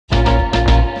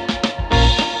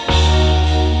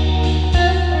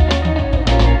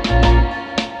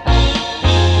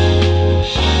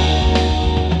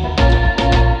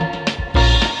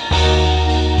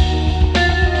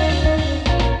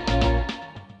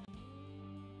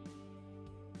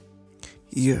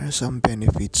Here are some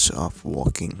benefits of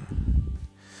walking.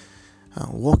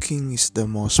 Walking is the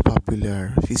most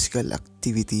popular physical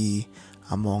activity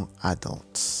among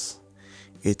adults.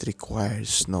 It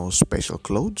requires no special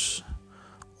clothes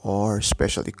or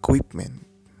special equipment.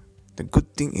 The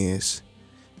good thing is,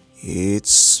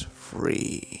 it's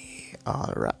free.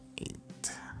 Alright.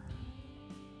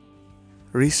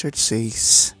 Research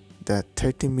says that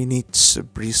 30 minutes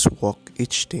brisk walk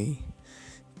each day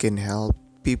can help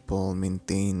people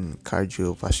maintain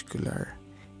cardiovascular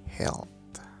health.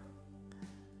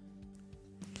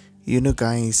 You know,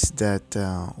 guys, that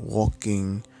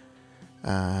walking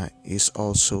is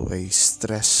also a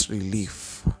stress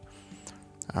relief.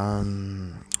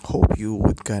 Hope you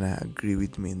would gonna agree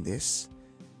with me in this.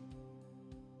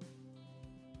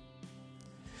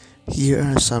 Here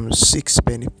are some 6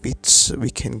 benefits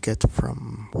we can get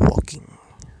from walking.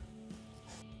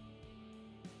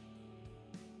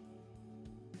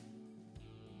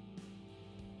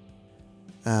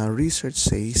 Research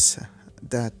says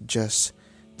that just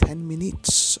 10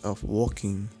 minutes of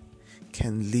walking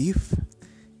can lift,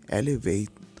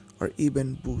 elevate, or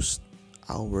even boost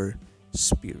our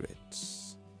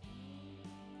spirits.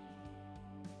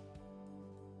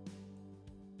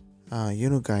 You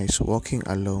know, guys, walking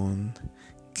alone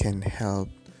can help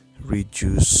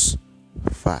reduce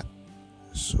fat.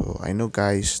 So I know,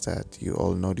 guys, that you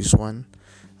all know this one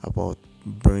about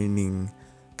burning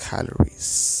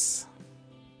calories.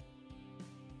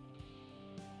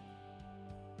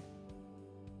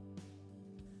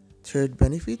 Third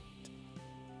benefit,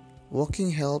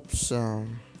 walking helps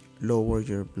lower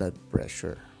your blood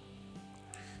pressure.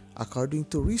 According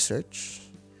to research,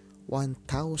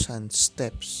 1,000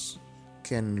 steps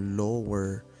can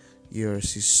lower your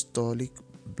systolic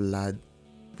blood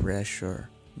pressure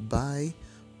by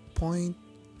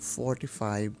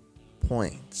 0.45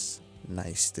 points.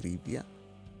 Nice trivia.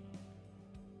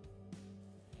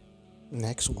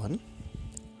 Next one.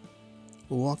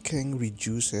 Walking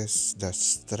reduces the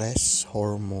stress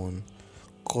hormone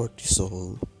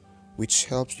cortisol, which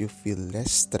helps you feel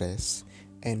less stressed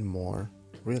and more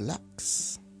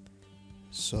relaxed.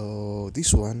 So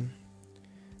this one,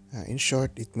 in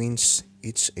short, it means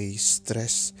it's a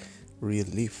stress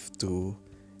relief to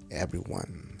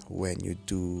everyone when you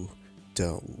do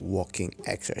the walking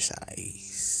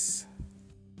exercise.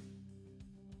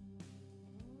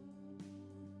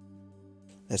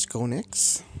 Let's go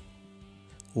next.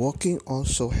 Walking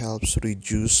also helps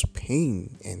reduce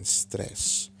pain and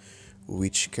stress,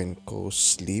 which can cause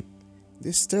sleep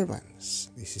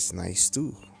disturbance. This is nice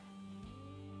too.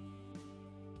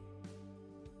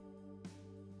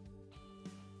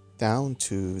 Down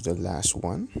to the last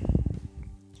one.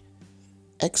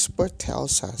 Expert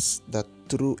tells us that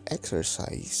through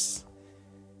exercise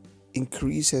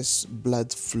increases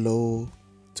blood flow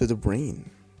to the brain.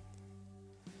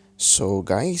 So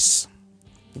guys,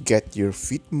 get your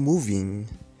feet moving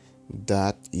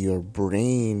that your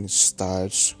brain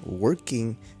starts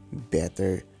working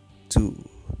better too.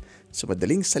 Sa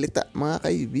madaling salita, mga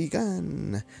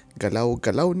kaibigan,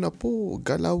 galaw-galaw na po,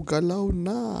 galaw-galaw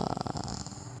na.